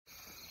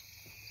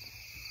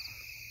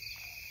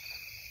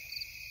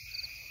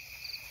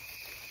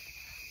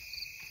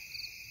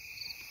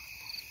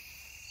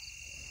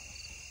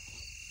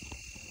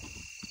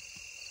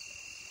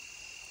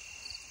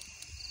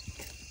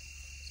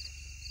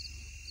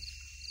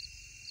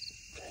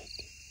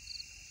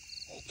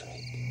the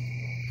Drake.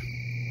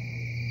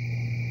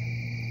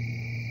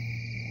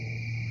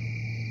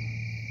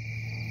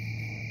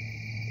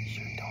 You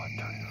sure you don't want to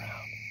turn it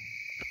around?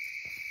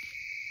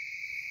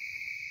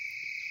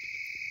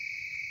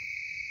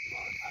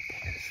 Pull it up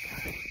into the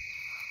sky.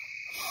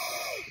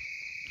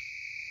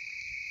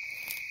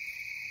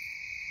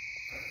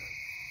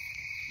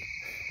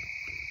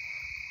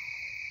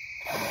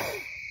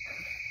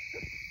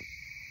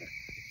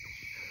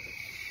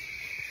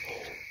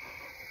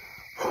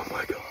 Oh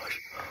my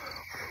gosh,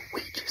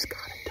 we just got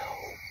a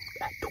doe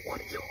at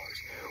 20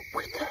 yards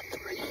with a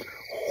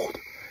 3-year-old.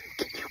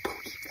 Can you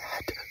believe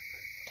that?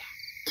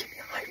 Give me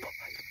a high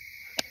five.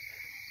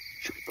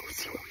 Should we go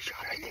see where we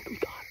shot her? I think we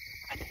got her.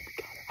 I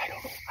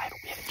don't know.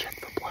 We haven't checked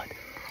for blood,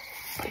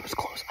 but it was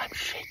close. I'm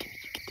shaking.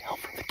 You can tell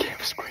from the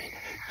camera screen.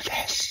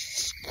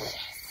 Yes.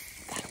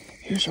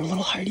 Here's our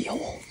little hidey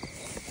hole.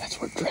 That's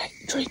where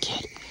Drake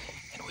hid.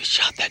 And we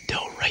shot that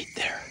doe right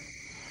there.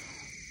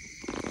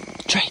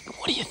 Drake,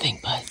 what do you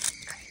think, bud?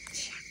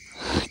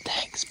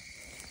 Thanks.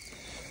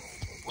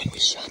 When we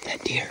shot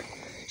that deer,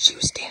 she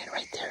was standing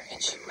right there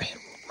and she ran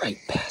right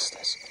past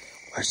us.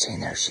 We're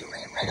sitting there, she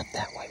ran right up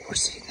that way. We're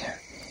sitting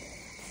there.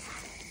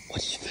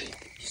 What do you think?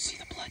 You see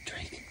the blood,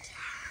 Drake?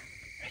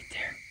 Right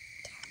there.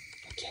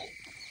 Okay,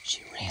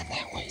 she ran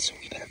that way, so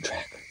we better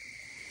track her.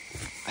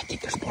 I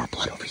think there's more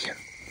blood over here.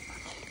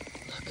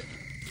 Look.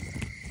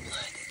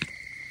 Blood.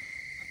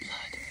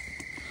 Blood.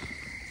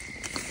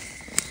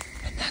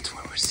 And that's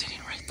where we're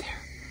sitting right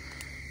there.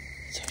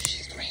 So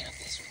she's ran up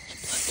this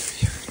blood through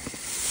here.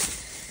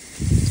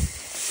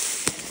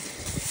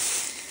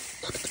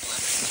 Look at the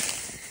blood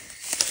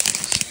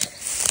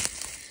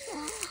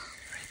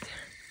right there. Right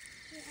there.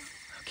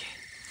 Okay.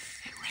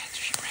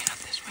 She ran up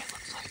this way, it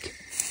looks like.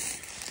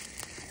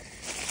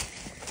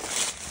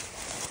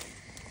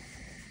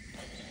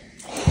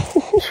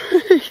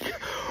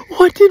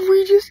 What did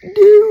we just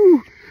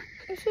do?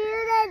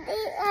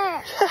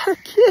 Yeah,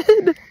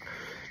 kid.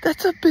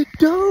 That's a big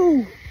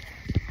doe.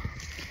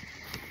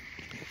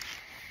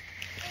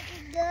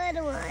 Good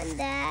one,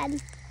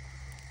 Dad.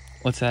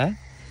 What's that?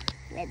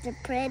 It's a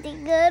pretty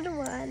good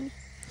one.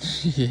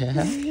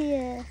 Yeah?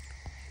 Yeah.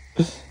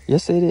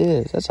 Yes, it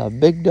is. That's a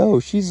big doe.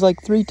 She's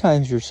like 3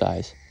 times your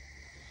size.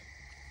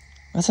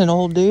 That's an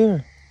old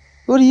deer.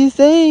 What do you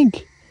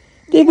think?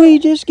 Did we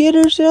just get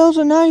ourselves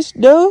a nice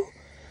doe?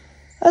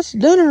 That's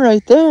dinner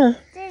right there.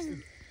 There's,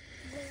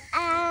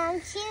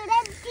 shoot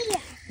a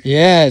deer.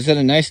 Yeah, is that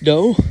a nice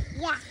doe?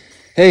 Yeah.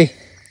 Hey,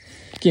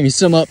 give me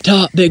some up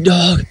top, big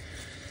dog.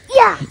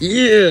 Yeah.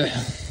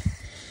 Yeah.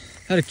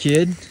 Got a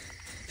kid.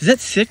 Is that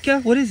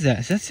Sitka? What is that?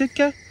 Is that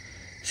Sitka?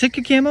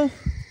 Sitka camo?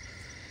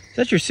 Is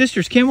that your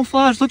sister's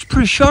camouflage? Looks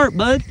pretty sharp,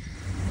 bud.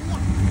 Yeah.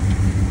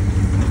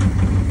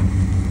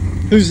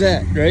 Who's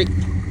that, Drake?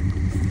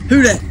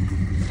 Who that?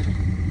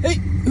 Hey,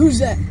 who's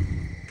that?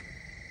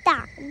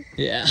 Dog.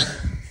 Yeah.